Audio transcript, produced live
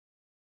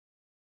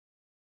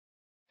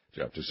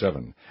Chapter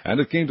 7.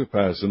 And it came to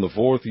pass in the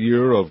 4th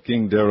year of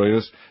King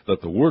Darius, that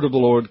the word of the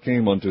Lord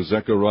came unto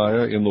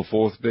Zechariah in the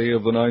 4th day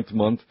of the 9th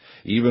month,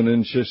 even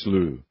in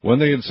Chislu, when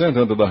they had sent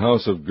unto the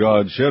house of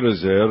God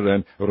Sherezer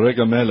and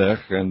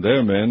Regamelech and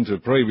their men to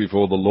pray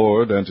before the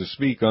Lord, and to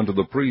speak unto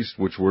the priests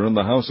which were in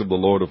the house of the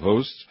Lord of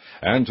hosts,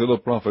 and to the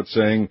prophet,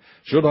 saying,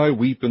 Should I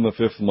weep in the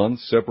 5th month,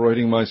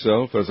 separating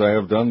myself, as I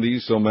have done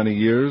these so many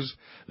years?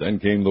 Then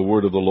came the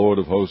word of the Lord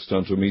of hosts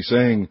unto me,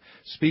 saying,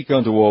 Speak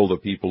unto all the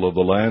people of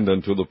the land,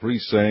 and to the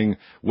priests, saying,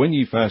 When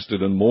ye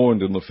fasted and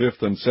mourned in the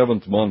 5th and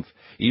 7th month,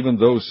 even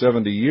those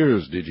 70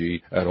 years did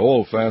ye at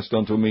all fast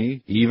unto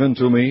me, even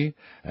to me?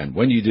 And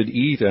when ye did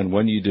eat, and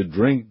when ye did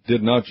drink,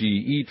 did not ye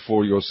eat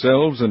for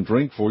yourselves, and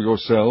drink for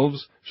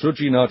yourselves?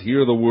 Should ye not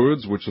hear the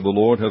words which the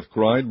Lord hath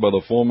cried by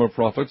the former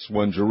prophets,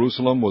 when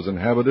Jerusalem was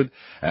inhabited,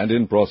 and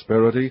in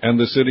prosperity, and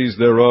the cities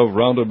thereof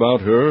round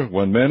about her,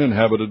 when men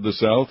inhabited the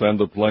south and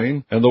the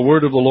plain? And the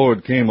word of the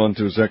Lord came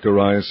unto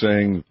Zechariah,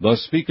 saying,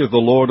 Thus speaketh the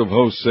Lord of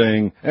hosts,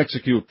 saying,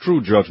 Execute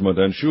true judgment,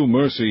 and shew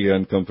mercy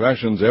and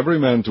compassions every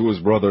man to his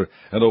brother,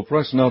 and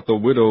oppress not the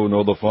widow,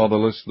 nor the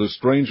fatherless, the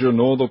stranger,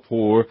 nor the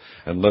poor,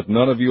 and let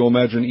none of you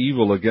imagine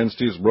evil against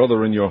his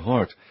brother in your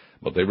heart.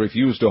 But they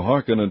refused to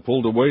hearken, and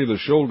pulled away the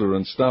shoulder,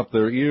 and stopped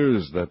their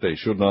ears, that they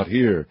should not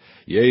hear.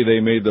 Yea,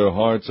 they made their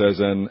hearts as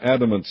an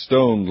adamant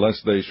stone,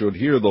 lest they should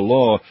hear the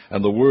law,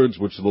 and the words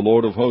which the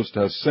Lord of hosts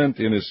hath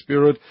sent in his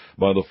spirit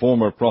by the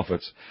former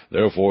prophets.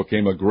 Therefore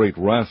came a great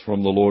wrath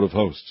from the Lord of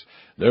hosts.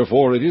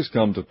 Therefore it is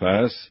come to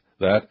pass,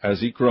 that, as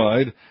he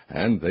cried,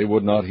 and they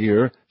would not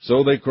hear,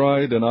 so they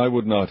cried, and I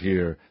would not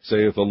hear,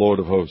 saith the Lord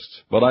of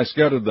hosts. But I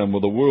scattered them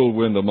with a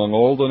whirlwind among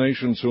all the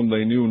nations whom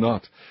they knew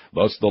not.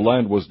 Thus the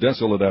land was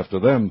desolate after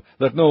them,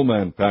 that no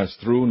man passed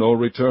through nor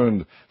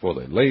returned, for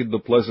they laid the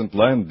pleasant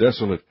land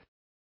desolate.